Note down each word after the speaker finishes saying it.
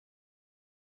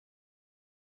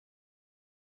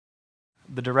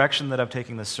the direction that I'm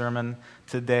taking the sermon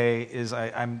today is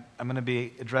I'm going to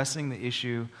be addressing the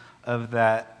issue of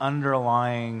that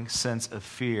underlying sense of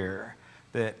fear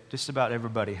that just about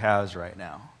everybody has right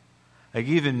now. Like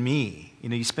even me,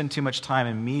 you spend too much time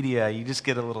in media, you just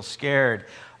get a little scared.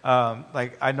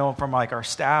 Like I know from like our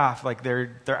staff, like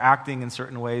they're acting in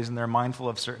certain ways and they're mindful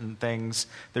of certain things.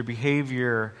 Their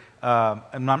behavior,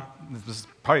 this is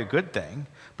probably a good thing,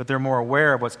 but they're more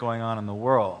aware of what's going on in the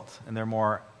world and they're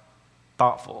more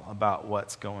thoughtful about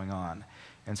what's going on.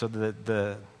 And so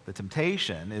the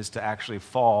temptation is to actually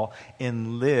fall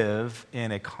and live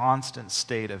in a constant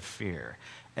state of fear.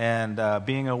 And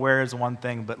being aware is one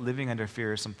thing, but living under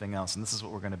fear is something else. And this is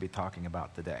what we're going to be talking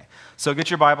about today. So get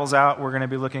your Bibles out. We're going to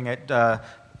be looking at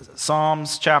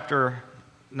Psalms chapter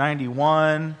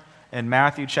 91 and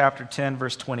Matthew chapter 10,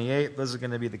 verse 28. Those are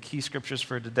going to be the key scriptures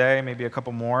for today, maybe a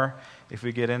couple more if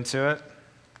we get into it.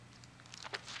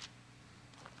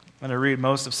 I'm going to read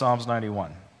most of Psalms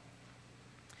 91.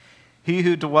 He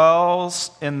who dwells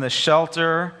in the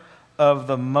shelter of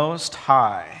the Most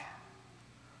High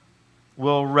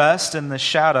will rest in the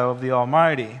shadow of the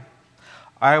Almighty.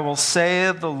 I will say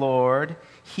of the Lord,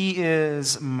 He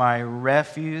is my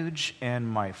refuge and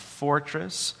my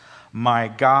fortress, my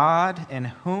God in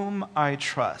whom I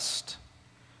trust.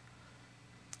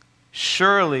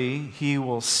 Surely He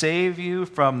will save you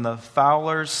from the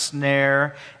fowler's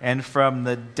snare and from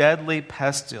the deadly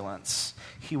pestilence.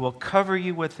 He will cover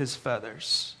you with His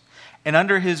feathers, and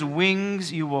under His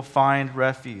wings you will find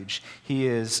refuge.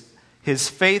 His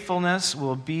faithfulness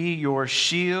will be your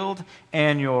shield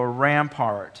and your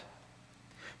rampart.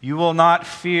 You will not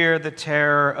fear the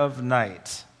terror of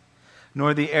night,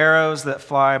 nor the arrows that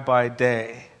fly by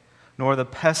day, nor the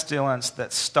pestilence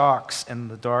that stalks in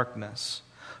the darkness,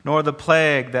 nor the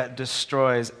plague that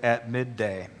destroys at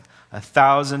midday.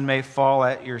 1,000 may fall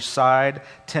at your side,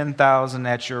 10,000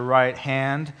 at your right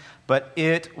hand, but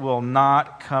it will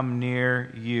not come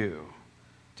near you.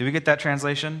 Did we get that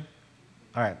translation?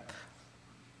 All right.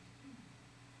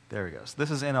 There we go. So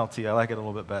this is NLT. I like it a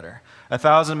little bit better.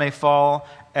 1,000 may fall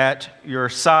at your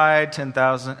side,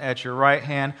 10,000 at your right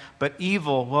hand, but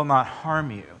evil will not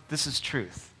harm you. This is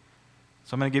truth.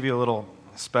 So I'm going to give you a little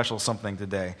special something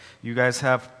today. You guys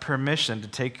have permission to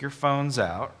take your phones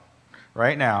out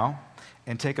right now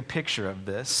and take a picture of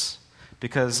this,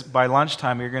 because by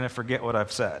lunchtime you're going to forget what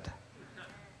I've said.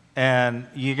 And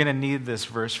you're going to need this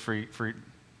verse for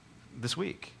this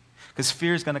week, because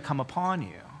fear is going to come upon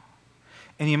you.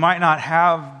 And you might not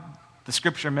have the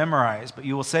scripture memorized, but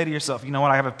you will say to yourself, you know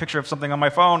what, I have a picture of something on my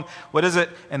phone. What is it?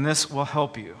 And this will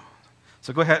help you.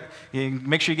 So go ahead. You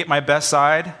make sure you get my best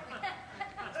side.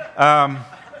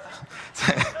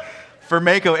 For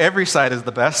Mako, every side is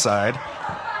the best side.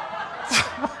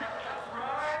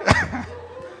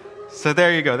 So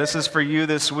there you go. This is for you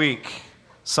this week.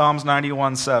 Psalms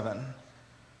 91:7.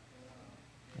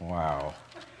 Wow.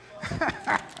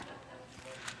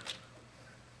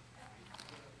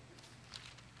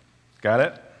 Got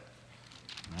it?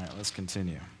 All right, let's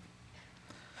continue.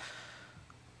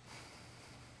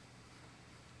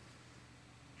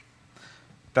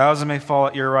 "1,000 may fall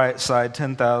at your right side,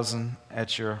 10,000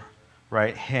 at your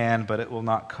right hand, but it will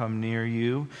not come near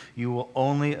you. You will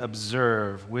only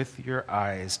observe with your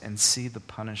eyes and see the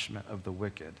punishment of the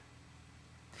wicked.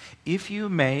 If you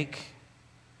make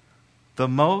the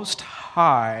Most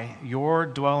High your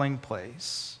dwelling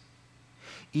place,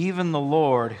 even the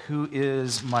Lord who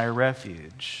is my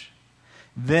refuge,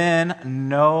 then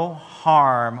no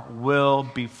harm will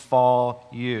befall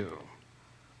you."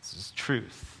 This is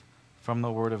truth from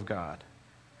the Word of God.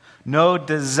 "No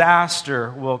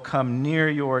disaster will come near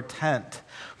your tent,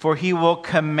 for He will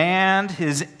command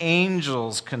His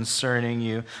angels concerning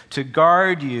you to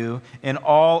guard you in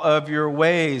all of your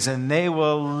ways, and they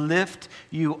will lift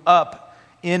you up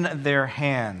in their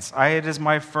hands." It is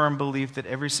my firm belief that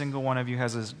every single one of you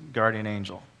has a guardian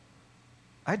angel.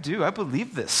 I do. I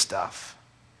believe this stuff.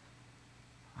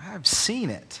 I've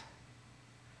seen it.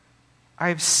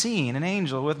 I've seen an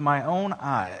angel with my own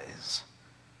eyes.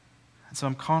 And so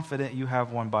I'm confident you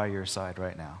have one by your side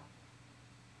right now.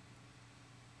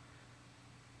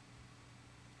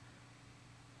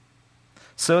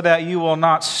 "So that you will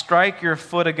not strike your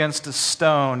foot against a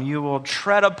stone, you will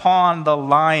tread upon the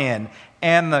lion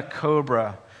and the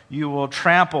cobra. You will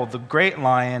trample the great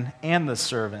lion and the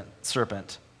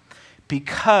serpent.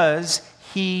 Because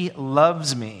He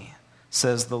loves me,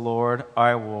 says the Lord,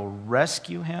 I will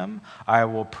rescue him. I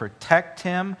will protect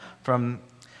him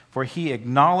for he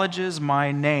acknowledges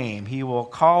my name. He will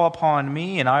call upon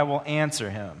me, and I will answer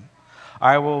him.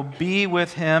 I will be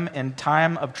with him in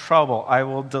time of trouble. I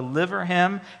will deliver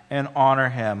him and honor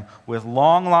him. With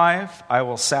long life, I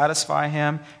will satisfy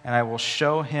him, and I will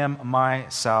show him my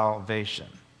salvation.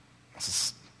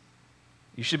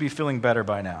 You should be feeling better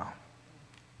by now.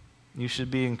 You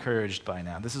should be encouraged by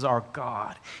now. This is our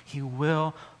God. He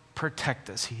will protect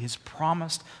us. He has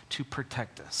promised to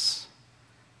protect us.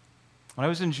 When I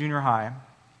was in junior high,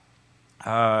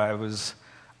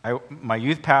 my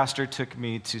youth pastor took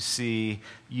me to see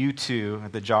U2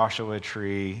 at the Joshua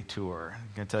Tree tour.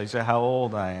 I can tell you how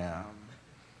old I am.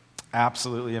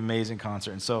 Absolutely amazing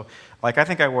concert. And so, I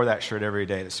think I wore that shirt every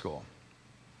day to school.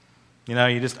 You know,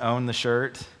 you just own the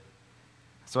shirt.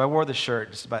 So I wore the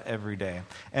shirt just about every day.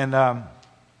 And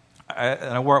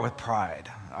I wore it with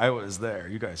pride. I was there.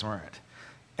 You guys weren't.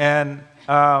 And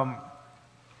I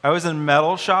was in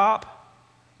metal shop.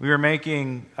 We were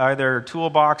making either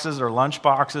toolboxes or lunch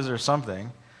boxes or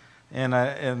something. And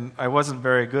I wasn't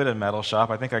very good at metal shop.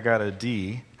 I think I got a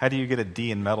D. How do you get a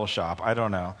D in metal shop? I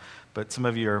don't know. But some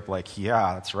of you are like,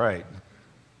 yeah, that's right.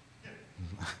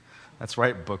 That's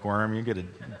right, bookworm. You get a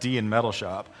D in metal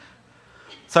shop.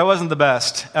 So I wasn't the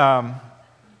best,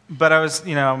 but I was,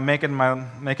 making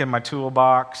my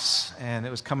toolbox, and it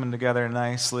was coming together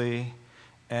nicely.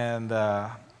 And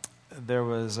there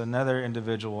was another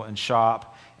individual in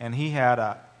shop, and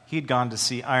he'd gone to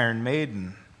see Iron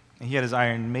Maiden, and he had his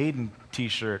Iron Maiden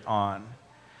T-shirt on,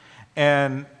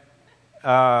 and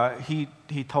he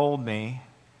told me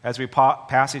as we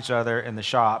passed each other in the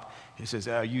shop, he says,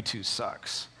 "U2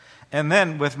 sucks," and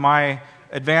then with my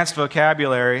advanced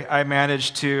vocabulary, I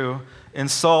managed to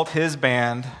insult his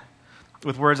band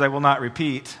with words I will not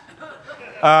repeat.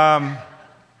 And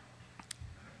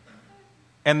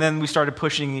then we started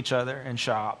pushing each other in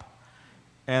shop.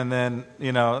 And then,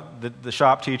 the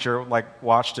shop teacher,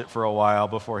 watched it for a while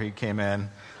before he came in.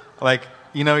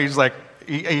 He's like,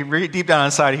 he deep down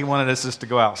inside, he wanted us just to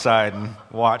go outside and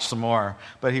watch some more.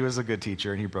 But he was a good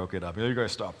teacher, and he broke it up. You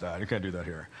guys stop that. You can't do that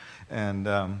here. And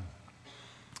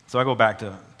so I go back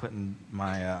to putting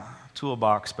my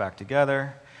toolbox back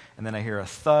together, and then I hear a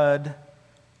thud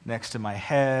next to my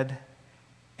head,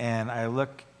 and I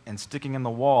look, and sticking in the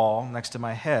wall next to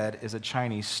my head is a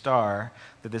Chinese star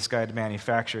that this guy had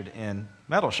manufactured in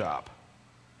metal shop.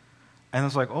 And I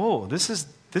was like, oh, this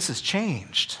has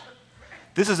changed.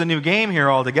 This is a new game here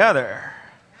altogether.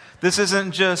 This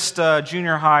isn't just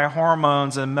junior high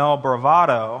hormones and male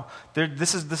bravado.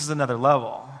 This is another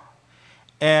level.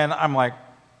 And I'm like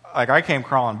I came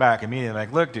crawling back immediately,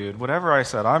 look, dude, whatever I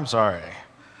said, I'm sorry.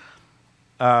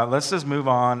 Let's just move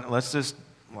on. Let's just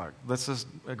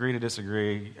agree to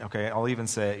disagree. Okay, I'll even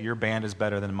say your band is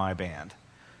better than my band.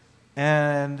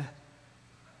 And,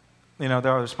 there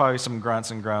was probably some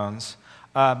grunts and groans.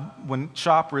 When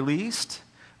Shop released,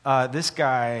 this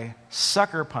guy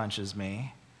sucker punches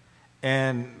me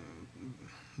and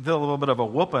did a little bit of a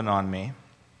whooping on me.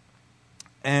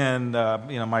 And,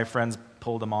 my friends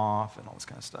pulled him off and all this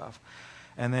kind of stuff.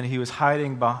 And then he was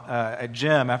hiding at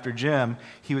gym, after gym,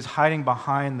 he was hiding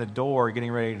behind the door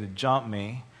getting ready to jump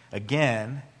me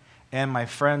again. And my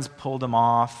friends pulled him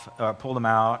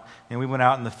out, and we went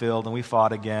out in the field and we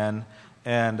fought again.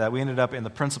 And we ended up in the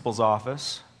principal's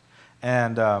office.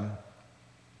 And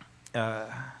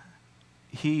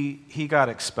he got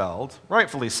expelled,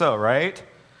 rightfully so, right?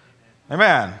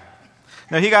 Amen.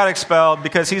 No, he got expelled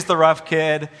because he's the rough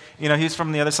kid. He's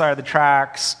from the other side of the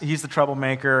tracks. He's the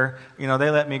troublemaker. They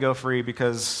let me go free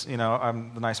because,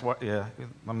 I'm the nice,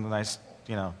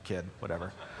 kid,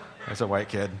 whatever. It's a white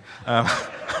kid.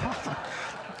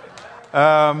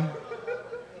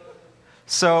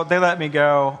 So they let me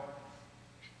go.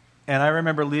 And I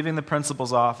remember leaving the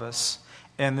principal's office,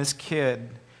 and this kid,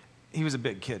 he was a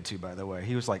big kid too, by the way.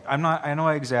 He was like, I know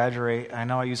I exaggerate, I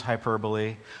know I use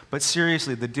hyperbole, but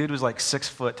seriously, the dude was 6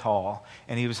 foot tall,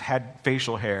 and he had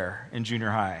facial hair in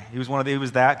junior high. He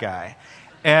was that guy.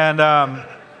 And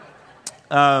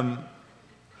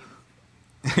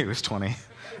he was 20,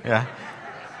 yeah.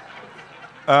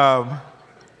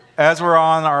 As we're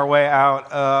on our way out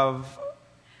of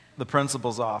the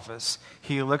principal's office,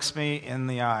 he looks me in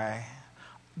the eye,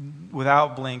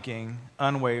 without blinking,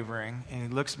 unwavering, and he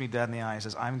looks me dead in the eye and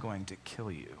says, I'm going to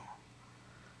kill you.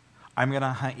 I'm going to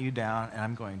hunt you down, and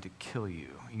I'm going to kill you.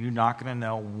 You're not going to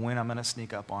know when I'm going to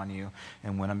sneak up on you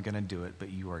and when I'm going to do it,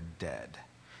 but you are dead.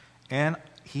 And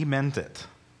he meant it.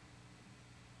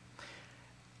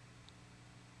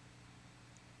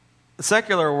 The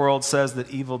secular world says that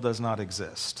evil does not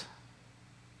exist.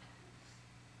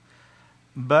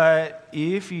 But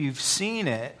if you've seen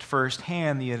it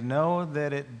firsthand, you know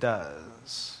that it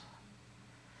does.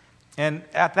 And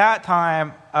at that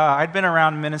time, I'd been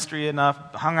around ministry enough,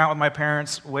 hung out with my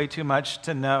parents way too much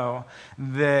to know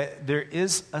that there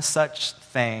is a such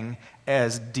thing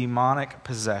as demonic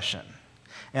possession.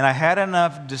 And I had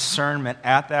enough discernment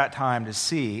at that time to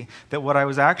see that what I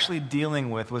was actually dealing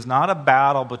with was not a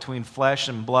battle between flesh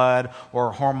and blood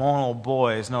or hormonal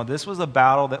boys. No, this was a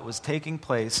battle that was taking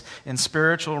place in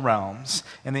spiritual realms.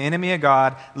 And the enemy of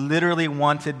God literally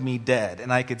wanted me dead.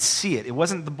 And I could see it. It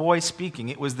wasn't the boy speaking.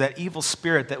 It was that evil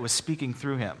spirit that was speaking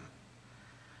through him.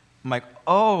 I'm like,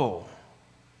 oh,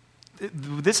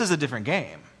 this is a different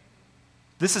game.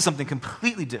 This is something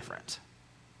completely different.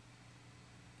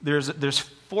 There's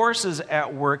forces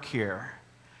at work here,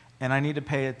 and I need to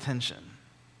pay attention.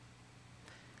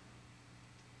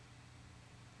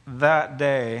 That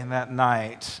day, that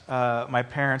night, my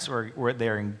parents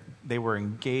they were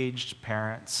engaged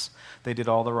parents. They did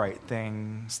all the right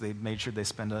things. They made sure they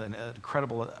spent an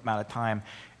incredible amount of time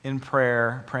in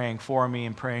prayer, praying for me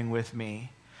and praying with me,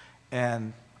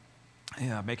 and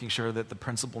making sure that the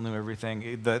principal knew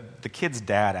everything. The kid's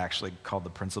dad actually called the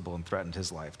principal and threatened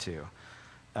his life too.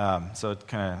 So it's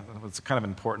kind of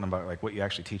important about like what you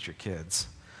actually teach your kids.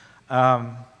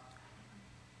 But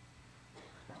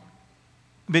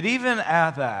even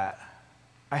at that,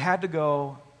 I had to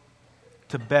go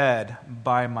to bed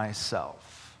by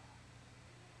myself.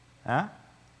 Huh?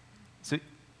 So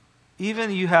even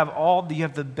you have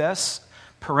the best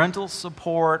parental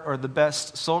support or the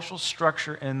best social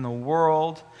structure in the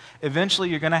world, eventually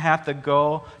you're going to have to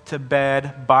go to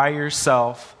bed by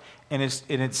yourself, and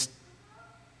it's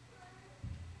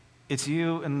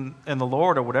you and the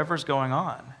Lord or whatever's going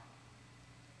on.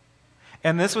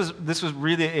 And this was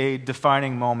really a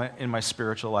defining moment in my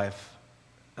spiritual life,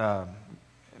 in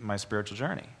my spiritual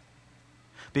journey.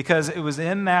 Because it was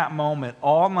in that moment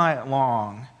all night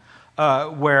long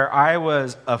where I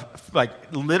was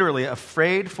literally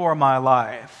afraid for my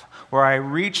life, where I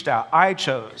reached out. I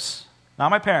chose, not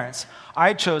my parents,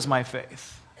 I chose my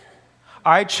faith.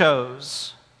 I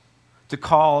chose to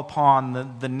call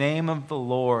upon the name of the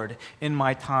Lord in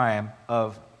my time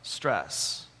of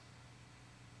stress.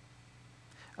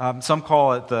 Some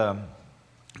call it the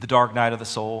dark night of the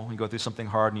soul. You go through something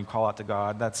hard and you call out to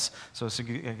God. That's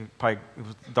probably the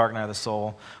dark night of the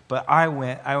soul. But I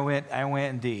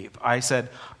went deep. I said,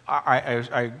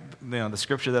 the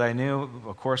scripture that I knew,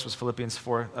 of course, was Philippians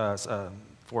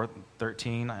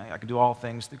 4:13. I can do all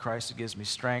things through Christ who gives me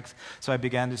strength. So I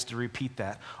began just to repeat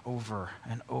that over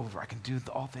and over. I can do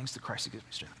all things through Christ who gives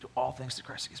me strength. I can do all things through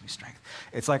Christ who gives me strength.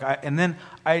 It's like, I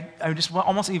just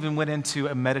almost even went into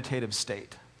a meditative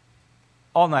state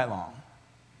all night long,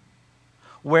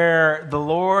 where the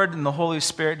Lord and the Holy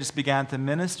Spirit just began to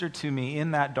minister to me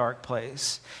in that dark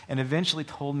place and eventually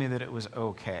told me that it was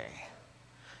okay,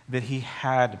 that He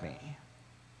had me.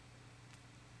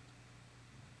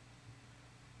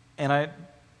 And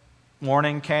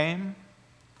morning came,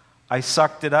 I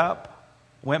sucked it up,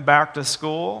 went back to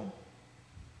school,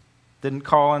 didn't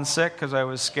call in sick because I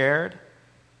was scared.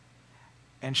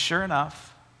 And sure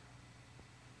enough,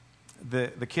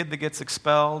 the kid that gets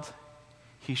expelled,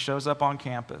 he shows up on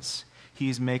campus.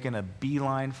 He's making a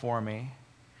beeline for me.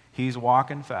 He's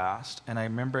walking fast. And I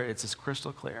remember it's as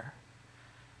crystal clear.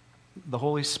 The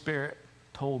Holy Spirit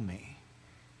told me,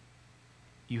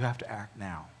 you have to act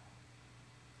now.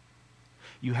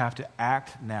 You have to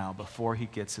act now before he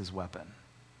gets his weapon.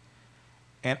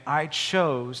 And I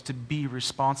chose to be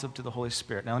responsive to the Holy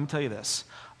Spirit. Now, let me tell you this.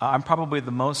 I'm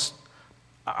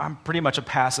pretty much a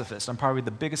pacifist. I'm probably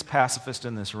the biggest pacifist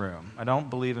in this room. I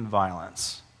don't believe in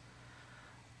violence.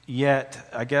 Yet,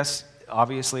 I guess,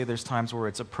 obviously, there's times where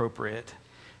it's appropriate.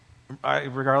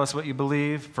 Regardless of what you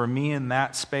believe, for me in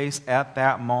that space, at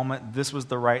that moment, this was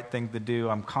the right thing to do.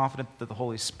 I'm confident that the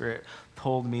Holy Spirit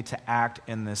told me to act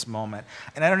in this moment.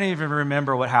 And I don't even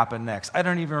remember what happened next. I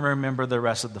don't even remember the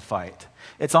rest of the fight.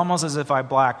 It's almost as if I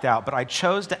blacked out, but I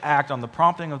chose to act on the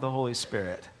prompting of the Holy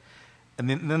Spirit. And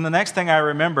then the next thing I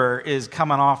remember is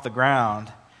coming off the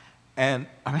ground. And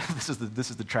I mean, this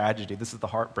is the tragedy. This is the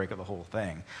heartbreak of the whole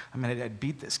thing. I mean, I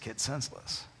beat this kid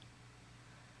senseless.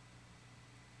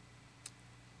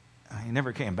 He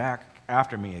never came back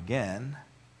after me again.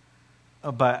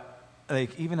 But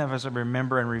even as I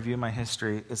remember and review my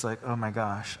history, it's like, oh my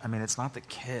gosh. I mean, it's not the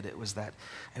kid. It was that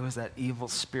evil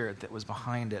spirit that was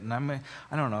behind it. And I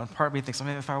don't know. Part of me thinks,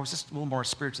 if I was just a little more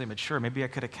spiritually mature, maybe I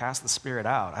could have cast the spirit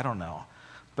out. I don't know.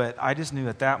 But I just knew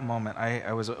at that moment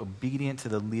I was obedient to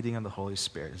the leading of the Holy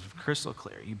Spirit. It's crystal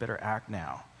clear. You better act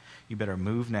now. You better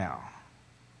move now.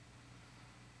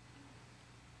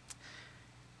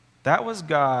 That was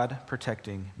God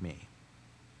protecting me.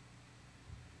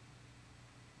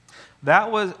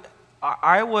 That was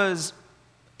I was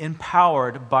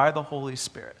empowered by the Holy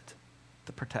Spirit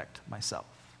to protect myself.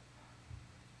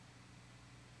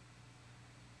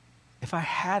 If I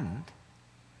hadn't,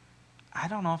 I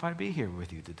don't know if I'd be here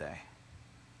with you today.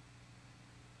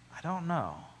 I don't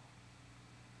know.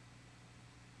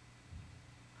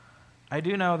 I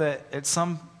do know that at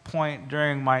some point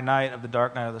during my night of the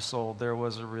dark night of the soul, there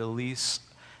was a release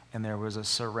and there was a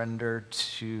surrender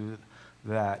to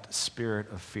that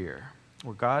spirit of fear,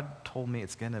 where God told me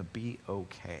it's going to be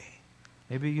okay.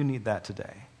 Maybe you need that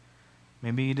today.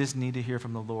 Maybe you just need to hear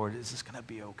from the Lord, is this going to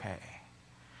be okay?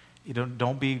 You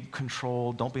don't be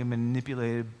controlled, don't be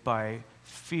manipulated by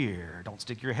fear. Don't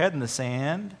stick your head in the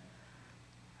sand.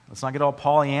 Let's not get all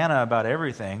Pollyanna about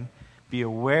everything. Be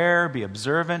aware, be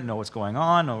observant, know what's going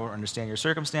on, know or understand your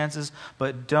circumstances,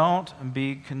 but don't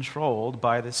be controlled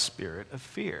by the spirit of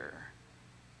fear.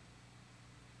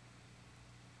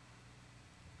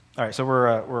 All right, so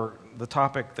we're the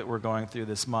topic that we're going through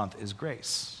this month is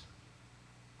grace.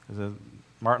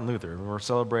 Martin Luther. We're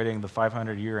celebrating the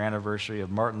 500-year anniversary of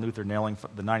Martin Luther nailing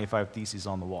the 95 Theses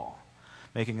on the wall,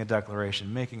 making a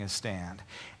declaration, making a stand.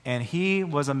 And he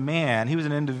was a man, he was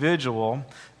an individual,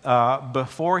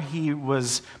 before he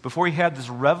had this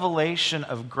revelation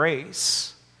of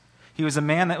grace, he was a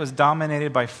man that was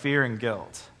dominated by fear and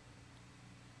guilt.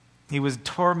 He was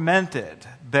tormented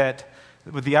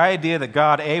with the idea that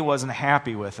God, wasn't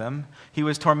happy with him. He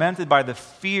was tormented by the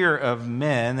fear of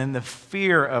men and the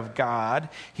fear of God.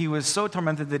 He was so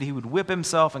tormented that he would whip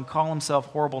himself and call himself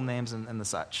horrible names and the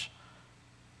such.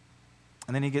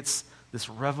 And then he gets this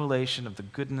revelation of the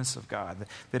goodness of God,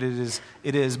 that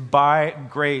it is by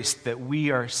grace that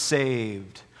we are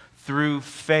saved through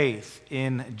faith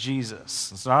in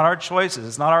Jesus. It's not our choices.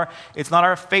 It's not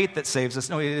our faith that saves us.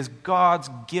 No, it is God's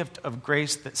gift of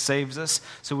grace that saves us.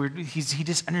 So he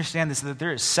just understands this, that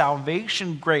there is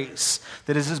salvation grace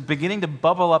that is just beginning to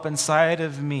bubble up inside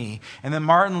of me. And then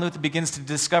Martin Luther begins to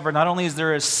discover not only is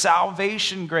there a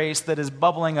salvation grace that is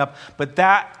bubbling up, but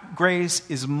that grace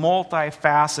is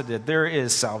multifaceted. There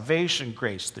is salvation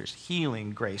grace. There's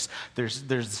healing grace.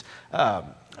 There's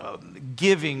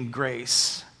giving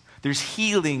grace. There's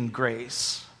healing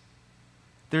grace.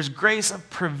 There's grace of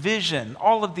provision.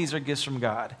 All of these are gifts from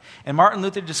God. And Martin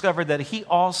Luther discovered that he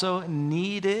also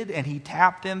needed, and he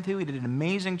tapped into, he did an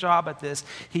amazing job at this,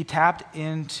 he tapped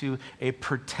into a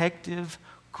protective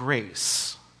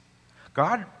grace.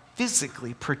 God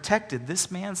physically protected this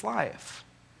man's life.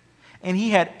 And he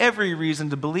had every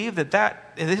reason to believe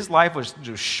that his life was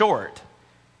just short.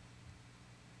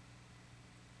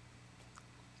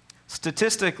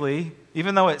 Statistically,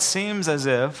 even though it seems as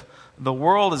if the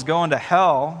world is going to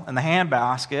hell in the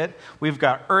handbasket, we've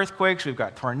got earthquakes, we've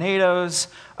got tornadoes,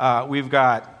 we've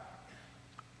got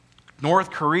North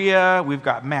Korea, we've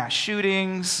got mass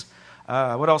shootings.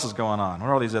 What else is going on? What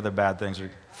are all these other bad things?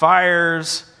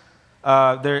 Fires.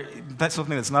 That's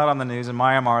something that's not on the news. In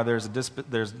Myanmar,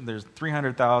 there's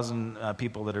 300,000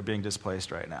 people that are being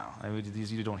displaced right now.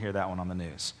 You don't hear that one on the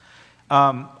news.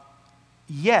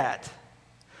 Yet,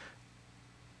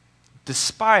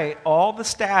 despite all the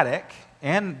static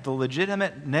and the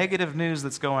legitimate negative news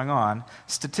that's going on,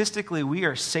 statistically, we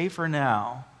are safer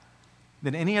now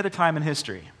than any other time in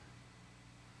history.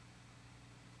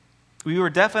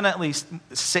 We're definitely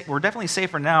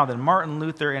safer now than Martin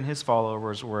Luther and his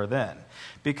followers were then.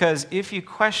 Because if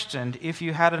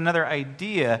you had another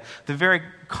idea, the very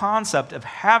concept of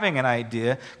having an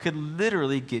idea could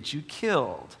literally get you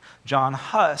killed. John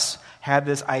Huss had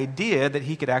this idea that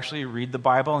he could actually read the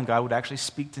Bible and God would actually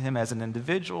speak to him as an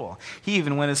individual. He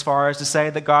even went as far as to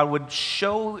say that God would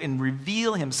show and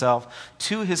reveal himself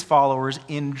to his followers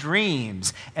in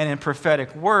dreams and in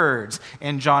prophetic words.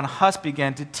 And John Huss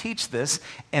began to teach this,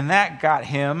 and that got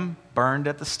him burned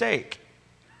at the stake.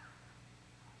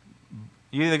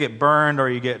 You either get burned or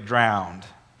you get drowned,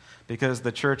 because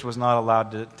the church was not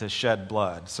allowed to shed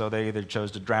blood. So they either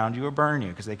chose to drown you or burn you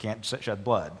because they can't shed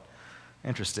blood.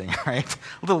 Interesting, right?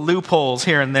 Little loopholes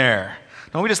here and there.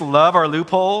 Don't we just love our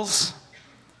loopholes?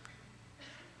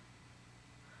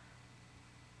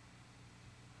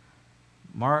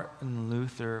 Martin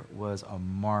Luther was a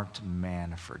marked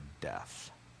man for death.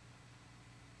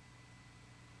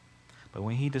 But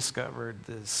when he discovered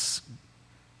this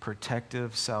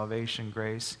protective salvation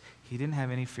grace, he didn't have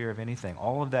any fear of anything.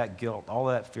 All of that guilt, all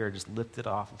of that fear just lifted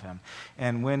off of him.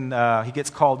 And when he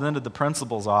gets called into the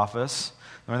principal's office,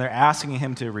 when they're asking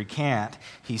him to recant,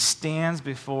 he stands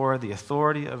before the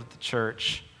authority of the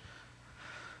church.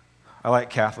 I like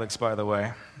Catholics, by the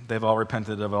way. They've all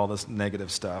repented of all this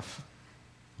negative stuff.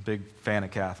 Big fan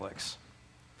of Catholics.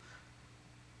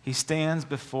 He stands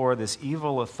before this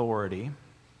evil authority,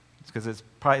 because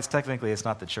it's technically it's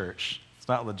not the church. It's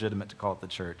not legitimate to call it the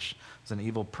church. It's an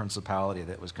evil principality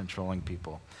that was controlling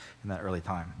people in that early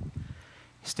time.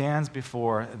 He stands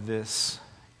before this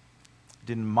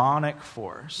demonic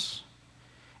force,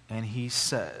 and he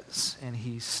says, and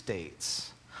he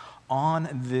states, on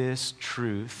this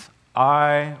truth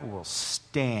I will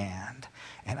stand,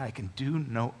 and I can do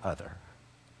no other.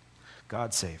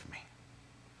 God save me.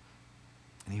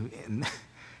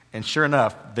 And sure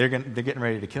enough, they're getting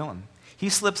ready to kill him. He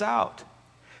slips out.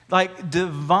 Like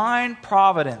divine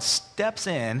providence steps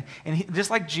in, and just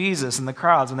like Jesus and the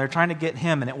crowds when they're trying to get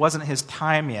him and it wasn't his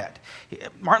time yet,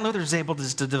 Martin Luther is able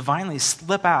to divinely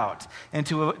slip out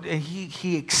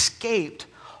he escaped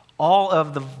all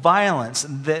of the violence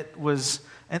that was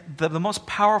the most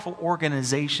powerful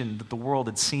organization that the world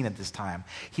had seen at this time.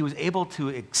 He was able to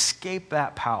escape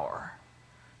that power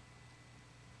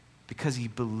because he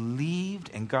believed,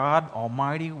 and God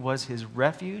Almighty was his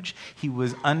refuge. He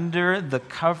was under the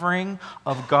covering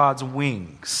of God's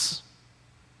wings.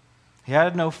 He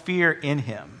had no fear in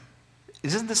him.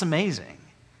 Isn't this amazing?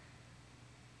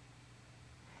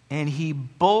 And he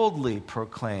boldly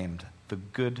proclaimed the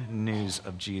good news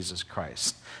of Jesus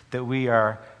Christ, that we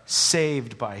are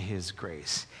saved by his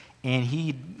grace. And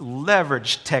he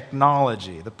leveraged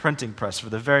technology, the printing press, for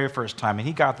the very first time. And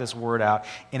he got this word out,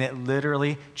 and it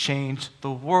literally changed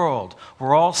the world.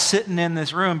 We're all sitting in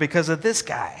this room because of this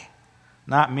guy.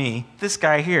 Not me, this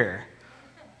guy here.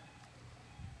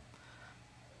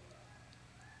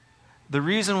 The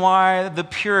reason why the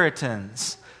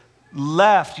Puritans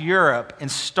left Europe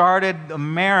and started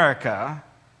America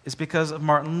is because of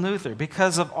Martin Luther,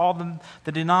 because of all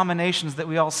the denominations that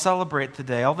we all celebrate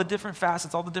today, all the different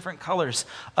facets, all the different colors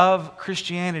of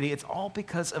Christianity. It's all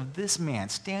because of this man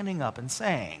standing up and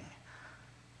saying,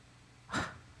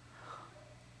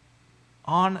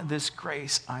 on this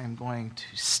grace I am going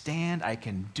to stand, I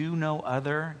can do no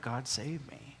other, God save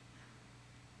me.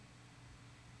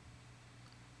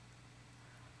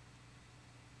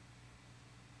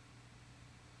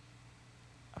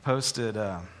 I posted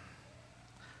on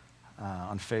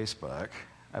Facebook,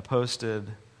 I posted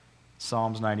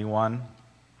Psalms 91,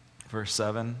 verse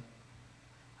 7.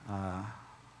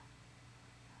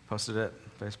 Posted it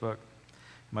on Facebook.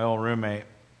 My old roommate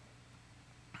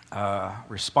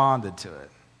responded to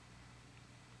it.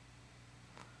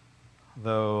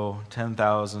 Though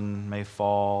 10,000 may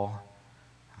fall,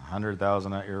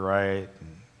 100,000 at your right,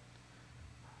 and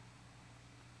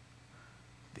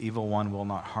the evil one will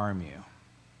not harm you.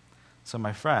 So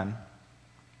my friend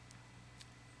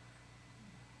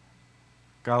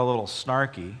got a little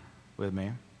snarky with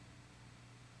me.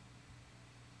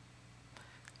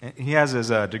 He has his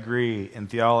degree in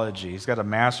theology. He's got a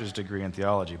master's degree in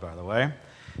theology, by the way.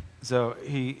 So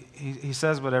he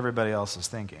says what everybody else is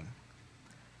thinking.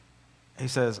 He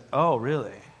says, oh,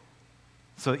 really?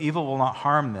 So evil will not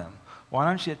harm them. Why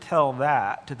don't you tell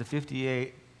that to the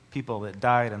 58 people that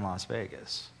died in Las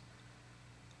Vegas?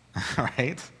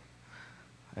 Right?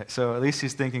 So at least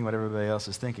he's thinking what everybody else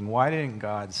is thinking. Why didn't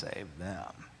God save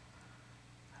them?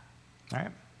 All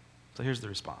right? So here's the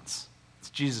response. It's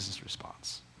Jesus'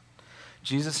 response.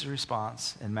 Jesus'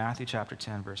 response in Matthew chapter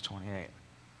 10, verse 28.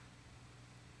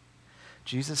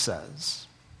 Jesus says,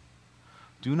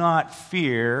 do not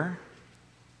fear.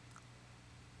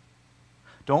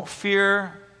 Don't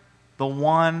fear the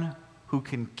one who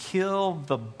can kill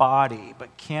the body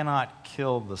but cannot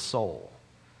kill the soul.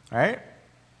 All right?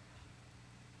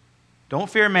 Don't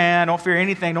fear man, don't fear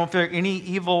anything, don't fear any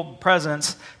evil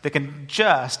presence that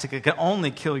can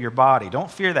only kill your body. Don't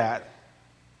fear that.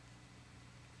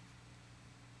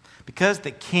 Because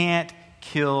they can't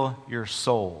kill your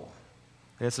soul.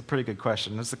 That's a pretty good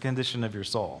question. What's the condition of your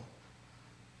soul?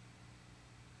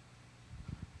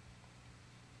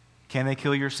 Can they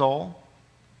kill your soul?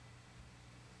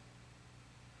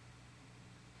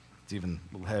 It's even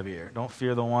a little heavier. Don't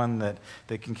fear the one that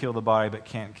can kill the body but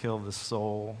can't kill the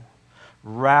soul.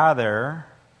 Rather,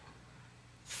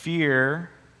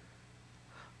 fear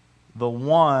the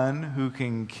one who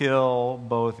can kill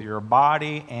both your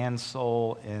body and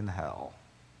soul in hell.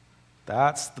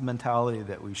 That's the mentality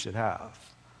that we should have.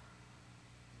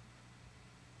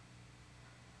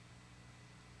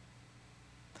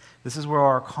 This is where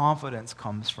our confidence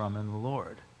comes from in the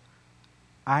Lord.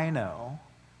 I know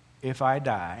if I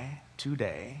die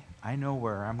today, I know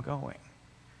where I'm going.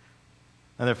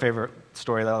 Another favorite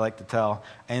story that I like to tell,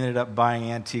 I ended up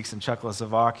buying antiques in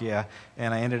Czechoslovakia,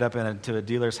 and I ended up into a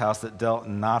dealer's house that dealt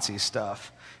in Nazi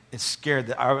stuff. It scared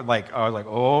that I was like,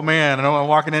 oh man, I know what I'm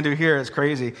walking into here. It's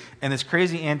crazy. And this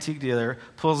crazy antique dealer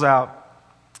pulls out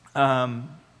a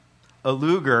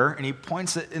Luger, and he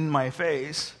points it in my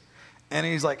face, And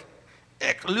he's like,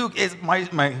 Luke is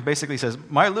basically says,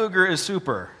 my Luger is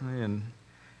super. And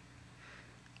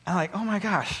I'm like, oh my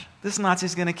gosh, this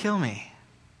Nazi's going to kill me.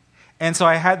 And so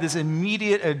I had this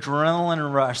immediate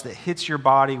adrenaline rush that hits your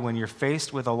body when you're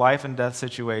faced with a life and death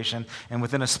situation. And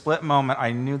within a split moment,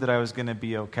 I knew that I was going to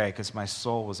be okay because my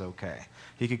soul was okay.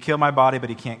 He could kill my body, but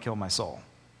he can't kill my soul.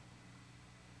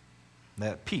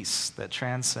 That peace that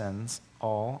transcends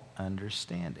all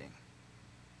understanding.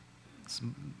 It's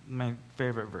my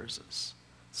favorite verses.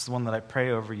 It's the one that I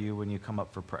pray over you when you come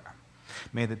up for prayer.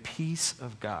 May the peace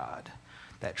of God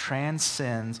that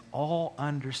transcends all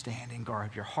understanding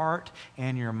guard your heart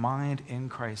and your mind in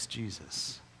Christ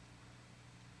Jesus.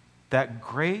 That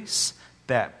grace,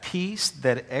 that peace,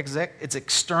 that it's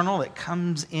external, it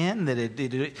comes in, that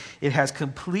it has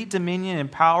complete dominion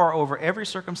and power over every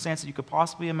circumstance that you could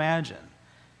possibly imagine.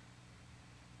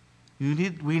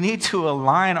 We need to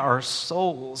align our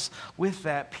souls with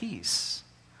that peace.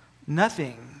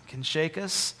 Nothing can shake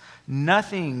us.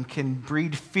 Nothing can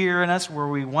breed fear in us where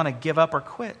we want to give up or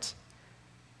quit,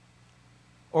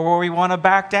 or where we want to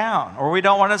back down, or we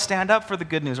don't want to stand up for the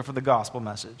good news or for the gospel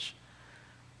message.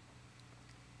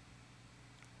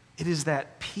 It is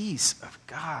that peace of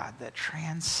God that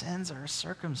transcends our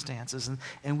circumstances,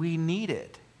 and we need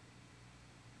it.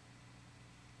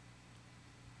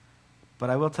 But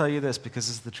I will tell you this, because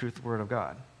it's the truth word of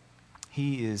God.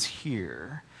 He is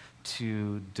here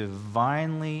to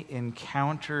divinely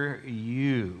encounter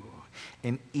you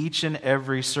in each and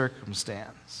every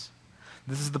circumstance.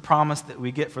 This is the promise that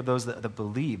we get for those that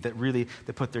believe,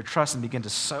 that put their trust and begin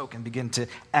to soak and begin to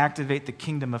activate the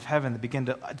kingdom of heaven, that begin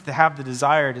to have the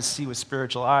desire to see with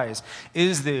spiritual eyes,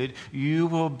 is that you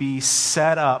will be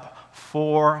set up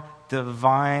for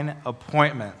divine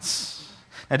appointments.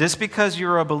 Now, just because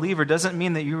you're a believer doesn't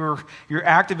mean that you're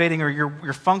activating or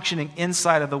you're functioning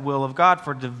inside of the will of God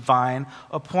for divine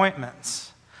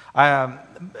appointments. Pastor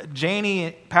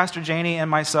Janie and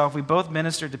myself, we both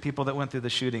ministered to people that went through the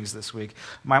shootings this week.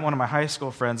 One of my high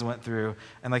school friends went through,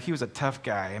 and he was a tough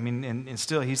guy. I mean, and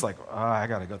still he's like, oh, I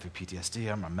got to go through PTSD.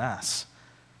 I'm a mess.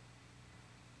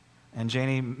 And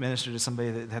Janie ministered to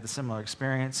somebody that had a similar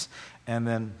experience. And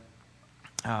then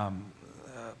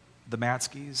the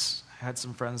Matskys had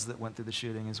some friends that went through the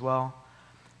shooting as well.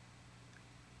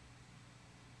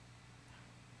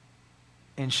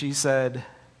 And she said,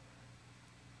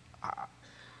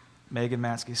 Megan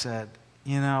Matsky said,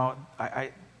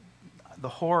 the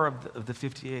horror of the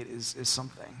 58 is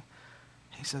something.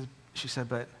 She said,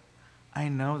 but I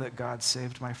know that God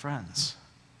saved my friends.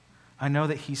 I know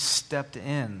that he stepped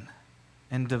in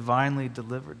and divinely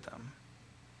delivered them.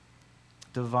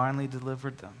 Divinely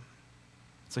delivered them.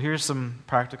 So here's some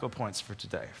practical points for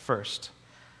today. First,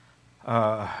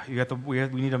 we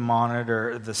need to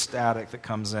monitor the static that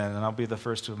comes in, and I'll be the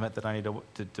first to admit that I need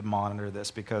to monitor this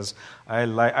because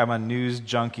I'm a news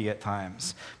junkie at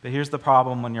times. But here's the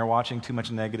problem when you're watching too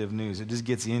much negative news: it just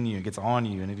gets in you, it gets on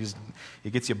you, and it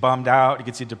gets you bummed out, it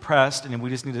gets you depressed, and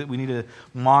we need to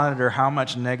monitor how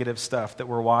much negative stuff that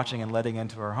we're watching and letting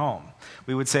into our home.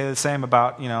 We would say the same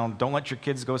about don't let your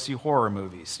kids go see horror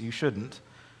movies. You shouldn't.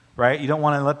 Right? You don't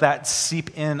want to let that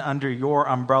seep in under your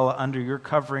umbrella, under your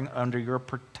covering, under your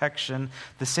protection.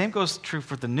 The same goes true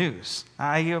for the news.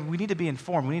 We need to be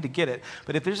informed. We need to get it.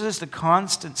 But if there's just a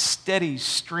constant, steady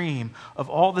stream of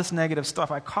all this negative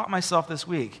stuff, I caught myself this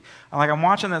week. I'm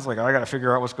watching this, I got to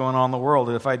figure out what's going on in the world.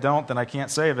 If I don't, then I can't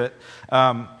save it.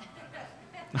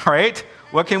 Right?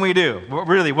 What can we do?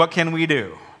 Really, what can we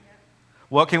do?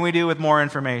 What can we do with more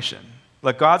information?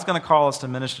 Look, God's going to call us to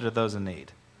minister to those in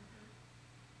need.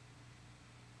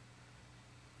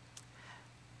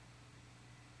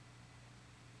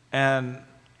 And,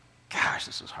 gosh,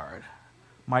 this is hard.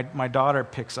 My daughter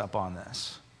picks up on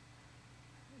this.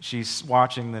 She's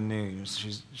watching the news.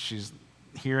 She's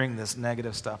hearing this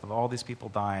negative stuff of all these people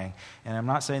dying. And I'm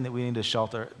not saying that we need to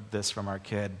shelter this from our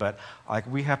kid, but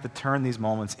we have to turn these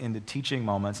moments into teaching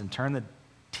moments and turn the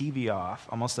TV off.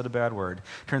 Almost said a bad word.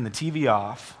 Turn the TV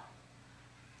off.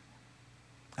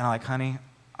 And honey,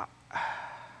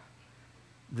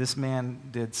 this man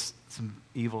did some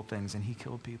evil things and he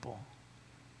killed people.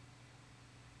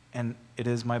 And it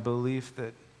is my belief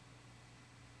that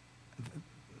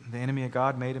the enemy of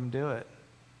God made him do it.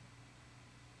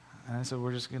 And I said,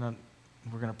 we're going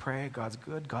to pray. God's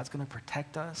good. God's going to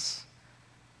protect us.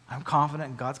 I'm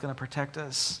confident God's going to protect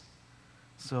us.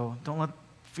 So don't let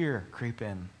fear creep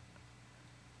in.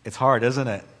 It's hard, isn't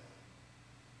it?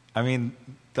 I mean,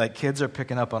 kids are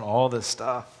picking up on all this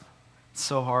stuff. It's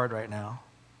so hard right now.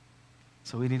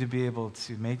 So we need to be able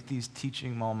to make these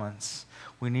teaching moments.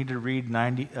 We need to read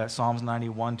Psalms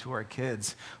 91 to our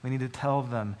kids. We need to tell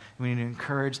them. We need to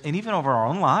encourage, and even over our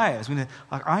own lives.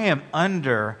 I am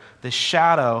under the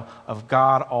shadow of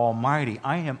God Almighty.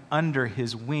 I am under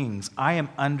His wings. I am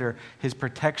under His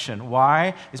protection.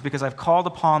 Why? It's because I've called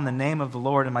upon the name of the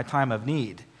Lord in my time of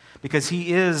need. Because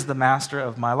He is the master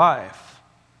of my life.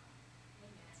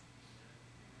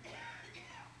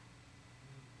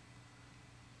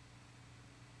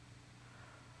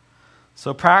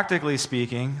 So practically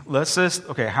speaking, let's just,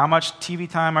 how much TV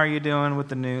time are you doing with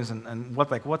the news and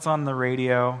what's on the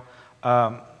radio?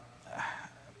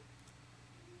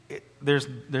 There's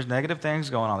negative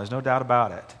things going on. There's no doubt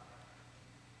about it.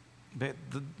 But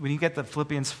when you get the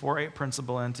Philippians 4:8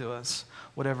 principle into us,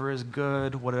 whatever is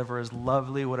good, whatever is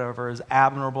lovely, whatever is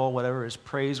admirable, whatever is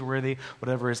praiseworthy,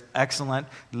 whatever is excellent,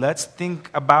 let's think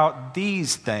about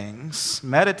these things,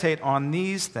 meditate on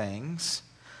these things.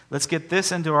 Let's get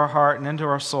this into our heart and into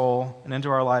our soul and into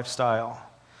our lifestyle.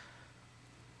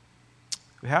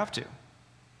 We have to.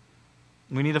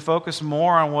 We need to focus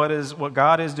more on what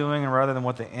God is doing rather than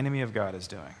what the enemy of God is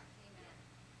doing.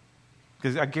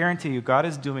 Because I guarantee you, God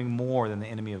is doing more than the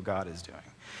enemy of God is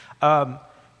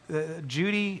doing.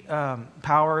 Judy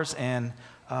Powers and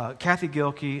Kathy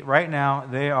Gilkey, right now,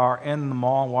 they are in the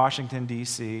mall in Washington,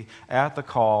 D.C., at the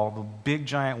call, the big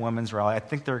giant women's rally. I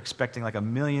think they're expecting like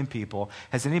 1 million people.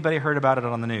 Has anybody heard about it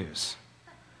on the news?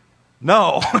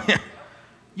 No.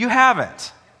 You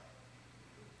haven't.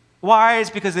 Why? It's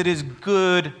because it is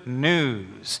good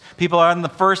news. People are in the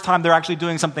first time they're actually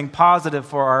doing something positive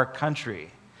for our country.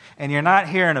 And you're not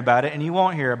hearing about it, and you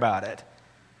won't hear about it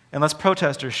unless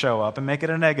protesters show up and make it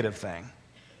a negative thing.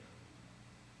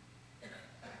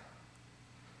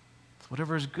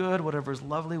 Whatever is good, whatever is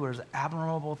lovely, whatever is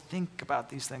admirable, think about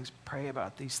these things, pray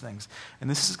about these things. And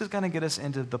this is going to get us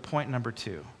into the point number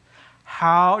 2.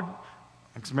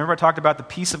 Remember I talked about the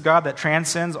peace of God that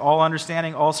transcends all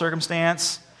understanding, all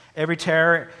circumstance, every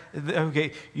terror.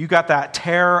 Okay, you got that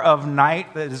terror of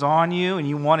night that is on you and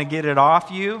you want to get it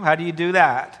off you. How do you do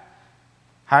that?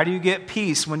 How do you get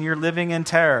peace when you're living in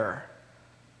terror?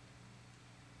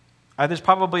 There's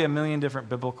probably 1 million different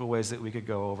biblical ways that we could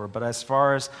go over, but as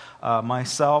far as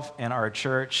myself and our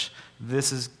church,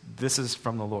 this is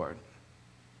from the Lord.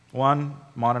 1,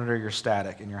 monitor your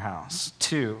static in your house.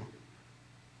 2,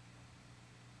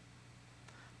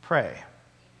 pray.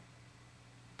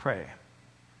 Pray.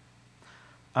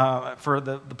 For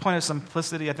the point of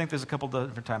simplicity, I think there's a couple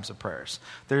different types of prayers.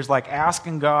 There's like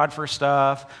asking God for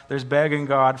stuff. There's begging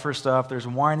God for stuff. There's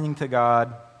whining to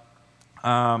God.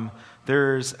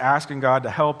 There's asking God to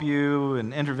help you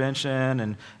and intervention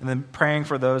and then praying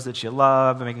for those that you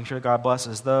love and making sure God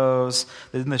blesses those.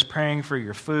 Then there's praying for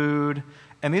your food.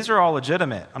 And these are all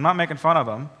legitimate. I'm not making fun of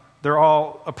them. They're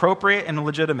all appropriate and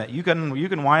legitimate. You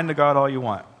can whine to God all you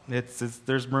want.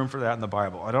 There's room for that in the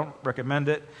Bible. I don't recommend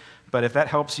it, but if that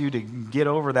helps you to get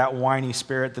over that whiny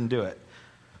spirit, then do it.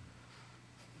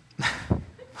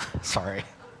 Sorry.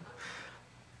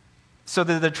 So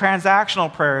the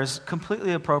transactional prayer is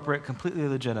completely appropriate, completely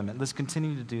legitimate. Let's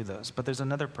continue to do those. But there's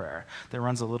another prayer that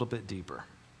runs a little bit deeper.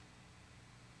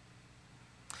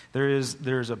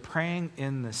 There's a praying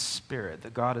in the Spirit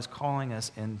that God is calling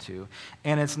us into.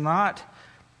 And it's not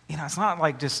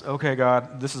like just, okay,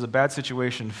 God, this is a bad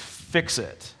situation, fix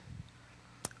it.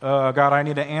 God, I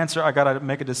need to answer. I got to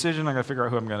make a decision. I got to figure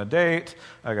out who I'm going to date.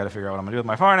 I got to figure out what I'm going to do with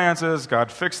my finances. God,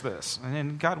 fix this.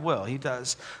 And God will. He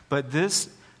does. But this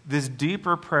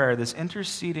deeper prayer, this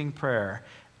interceding prayer,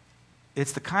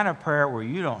 it's the kind of prayer where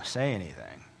you don't say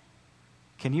anything.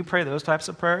 Can you pray those types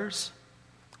of prayers?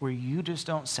 Where you just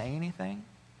don't say anything?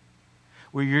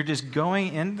 Where you're just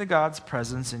going into God's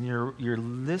presence and you're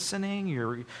listening,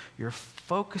 you're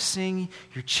focusing,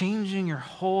 you're changing your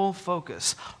whole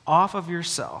focus off of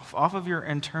yourself, off of your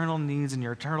internal needs and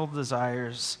your internal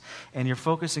desires, and you're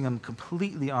focusing them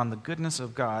completely on the goodness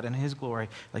of God and His glory,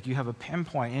 like you have a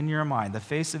pinpoint in your mind, the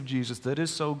face of Jesus that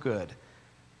is so good.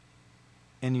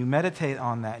 And you meditate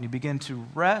on that and you begin to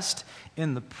rest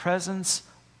in the presence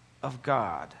of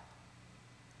God.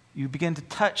 You begin to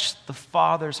touch the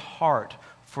Father's heart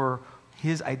for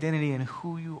His identity and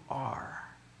who you are.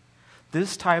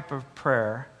 This type of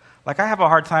prayer, like I have a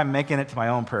hard time making it to my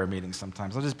own prayer meetings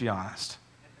sometimes, I'll just be honest.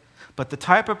 But the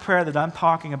type of prayer that I'm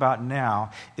talking about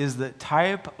now is the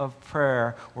type of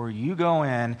prayer where you go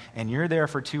in and you're there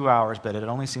for 2 hours, but it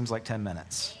only seems like 10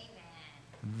 minutes.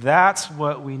 Amen. That's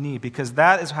what we need, because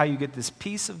that is how you get this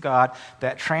peace of God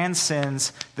that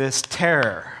transcends this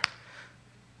terror.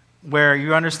 Where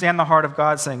you understand the heart of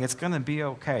God saying, it's going to be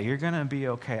okay. You're going to be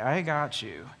okay. I got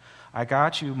you. I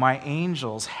got you. My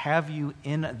angels have you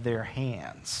in their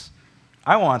hands.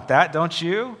 I want that, don't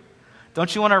you?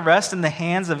 Don't you want to rest in the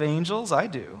hands of angels? I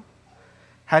do.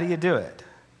 How do you do it?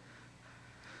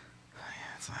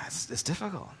 It's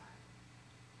difficult.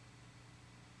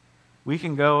 We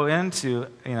can go into,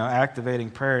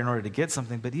 activating prayer in order to get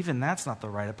something, but even that's not the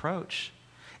right approach.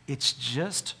 It's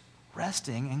just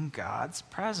resting in God's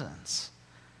presence.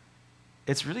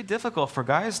 It's really difficult for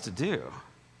guys to do,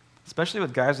 especially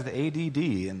with guys with ADD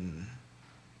and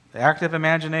active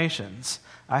imaginations.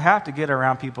 I have to get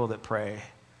around people that pray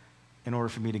in order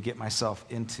for me to get myself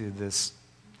into this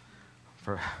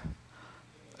for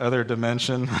other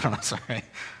dimension. I don't know, sorry.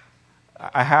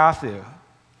 I have to.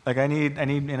 I need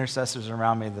intercessors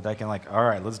around me that I can all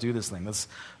right, let's do this thing.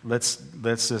 Let's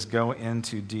just go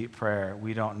into deep prayer.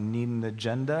 We don't need an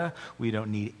agenda. We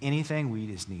don't need anything. We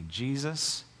just need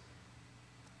Jesus.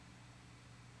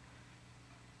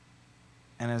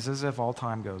 And it's as if all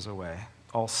time goes away.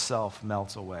 All self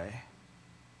melts away.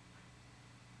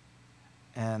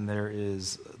 And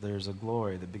there's a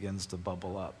glory that begins to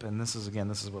bubble up. And this is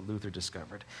what Luther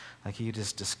discovered. He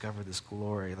just discovered this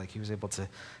glory. He was able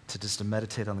to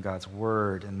meditate on God's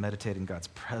word and meditate in God's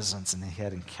presence, and he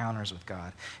had encounters with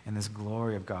God. And this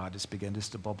glory of God just began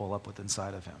to bubble up within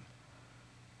inside of him.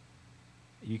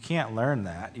 You can't learn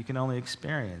that. You can only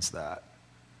experience that.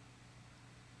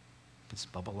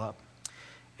 Just bubble up.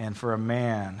 And for a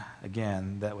man,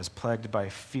 again, that was plagued by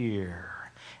fear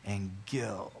and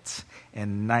guilt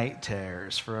and night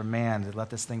terrors, for a man to let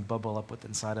this thing bubble up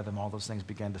within inside of him, all those things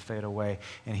began to fade away,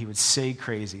 and he would say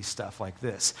crazy stuff like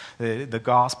this. The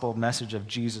gospel message of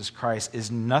Jesus Christ is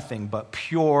nothing but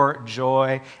pure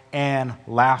joy and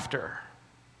laughter.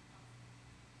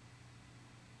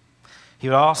 He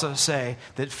would also say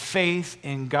that faith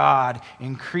in God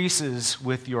increases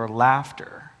with your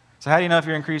laughter. So how do you know if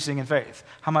you're increasing in faith?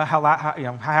 How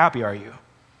happy are you?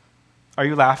 Are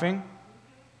you laughing?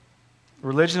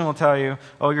 Religion will tell you,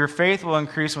 your faith will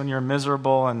increase when you're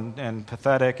miserable and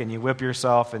pathetic and you whip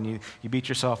yourself and you beat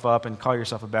yourself up and call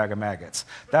yourself a bag of maggots.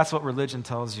 That's what religion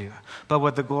tells you. But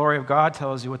what the glory of God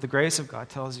tells you, what the grace of God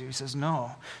tells you, he says,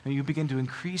 no. When you begin to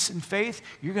increase in faith,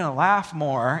 you're going to laugh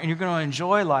more and you're going to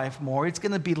enjoy life more. It's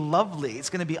going to be lovely.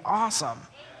 It's going to be awesome.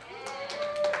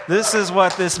 This is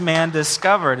what this man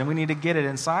discovered, and we need to get it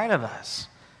inside of us.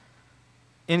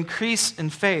 Increase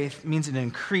in faith means an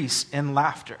increase in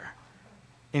laughter.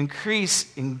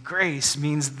 Increase in grace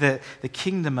means that the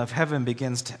kingdom of heaven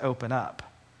begins to open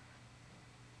up.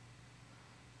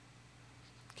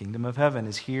 The kingdom of heaven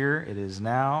is here. It is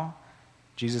now.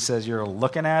 Jesus says, you're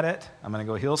looking at it. I'm going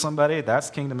to go heal somebody. That's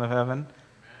the kingdom of heaven.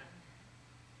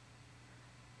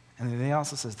 And then he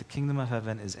also says the kingdom of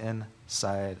heaven is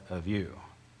inside of you.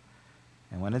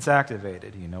 And when it's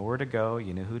activated, you know where to go,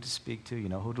 you know who to speak to, you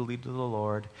know who to lead to the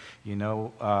Lord, you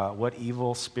know what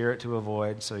evil spirit to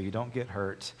avoid so you don't get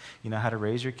hurt, you know how to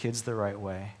raise your kids the right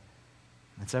way.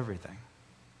 It's everything.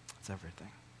 It's everything.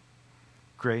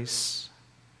 Grace,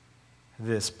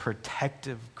 this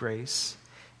protective grace,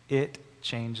 it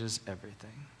changes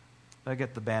everything. I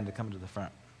get the band to come to the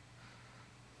front.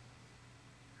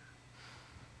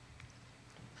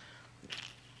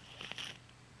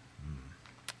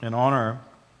 In honor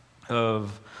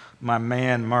of my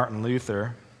man Martin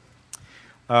Luther,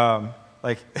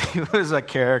 he was a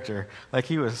character.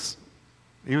 He was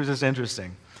just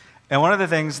interesting. And one of the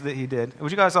things that he did, would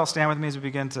you guys all stand with me as we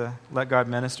begin to let God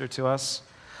minister to us?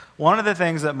 One of the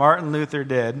things that Martin Luther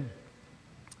did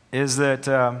is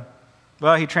that,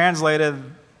 he translated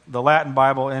the Latin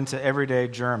Bible into everyday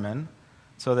German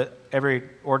so that every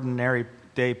ordinary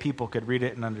day people could read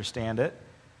it and understand it.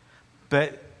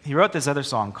 But he wrote this other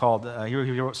song called, he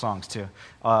wrote songs too,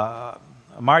 A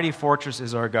Mighty Fortress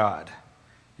is Our God.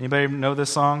 Anybody know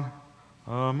this song?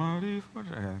 A mighty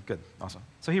fortress. Okay, good, awesome.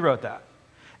 So he wrote that.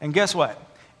 And guess what?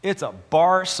 It's a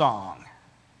bar song.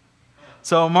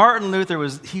 So Martin Luther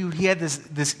he had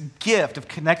this gift of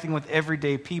connecting with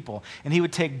everyday people. And he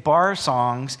would take bar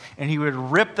songs and he would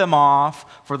rip them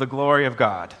off for the glory of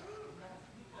God,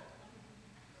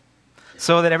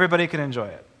 so that everybody could enjoy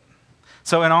it.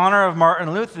 So in honor of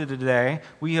Martin Luther today,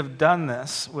 we have done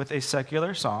this with a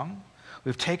secular song.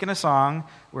 We've taken a song,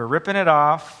 we're ripping it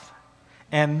off,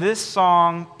 and this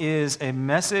song is a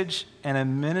message and a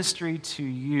ministry to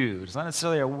you. It's not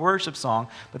necessarily a worship song,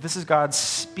 but this is God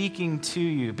speaking to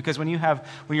you. Because when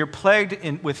you're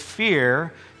plagued with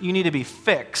fear, you need to be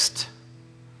fixed.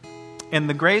 And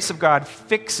the grace of God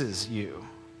fixes you.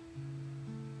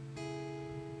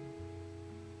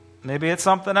 Maybe it's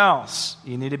something else.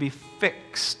 You need to be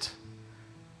fixed.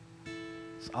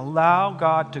 So allow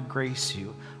God to grace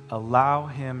you. Allow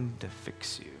him to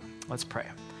fix you. Let's pray.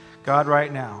 God,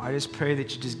 right now, I just pray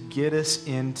that you just get us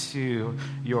into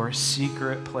your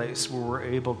secret place where we're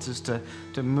able just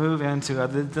to move into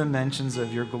other dimensions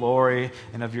of your glory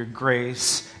and of your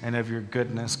grace and of your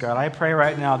goodness. God, I pray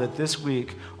right now that this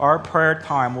week our prayer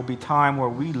time will be time where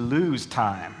we lose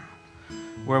time,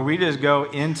 where we just go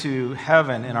into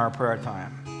heaven in our prayer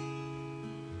time.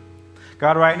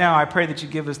 God, right now, I pray that you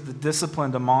give us the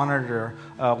discipline to monitor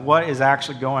what is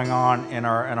actually going on on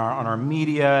our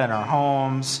media, in our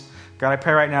homes. God, I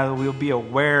pray right now that we'll be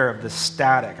aware of the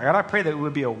static. God, I pray that we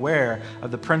would be aware of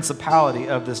the principality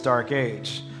of this dark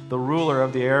age, the ruler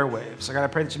of the airwaves. So God, I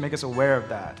pray that you make us aware of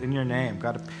that in your name.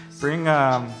 God, bring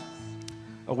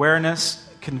awareness,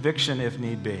 conviction if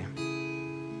need be.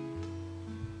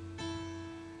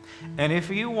 And if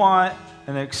you want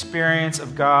an experience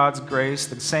of God's grace,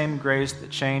 the same grace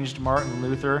that changed Martin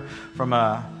Luther from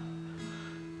a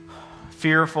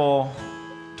fearful,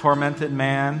 tormented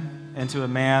man into a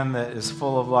man that is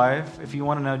full of life, if you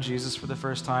want to know Jesus for the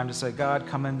first time, to say, God,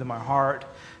 come into my heart.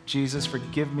 Jesus,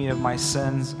 forgive me of my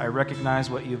sins. I recognize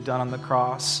what you've done on the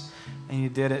cross, and you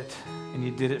did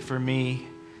it for me,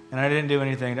 and I didn't do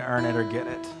anything to earn it or get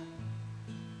it.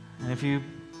 And if you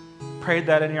prayed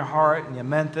that in your heart and you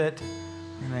meant it,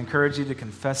 I'm going to encourage you to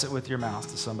confess it with your mouth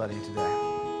to somebody today.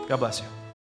 God bless you.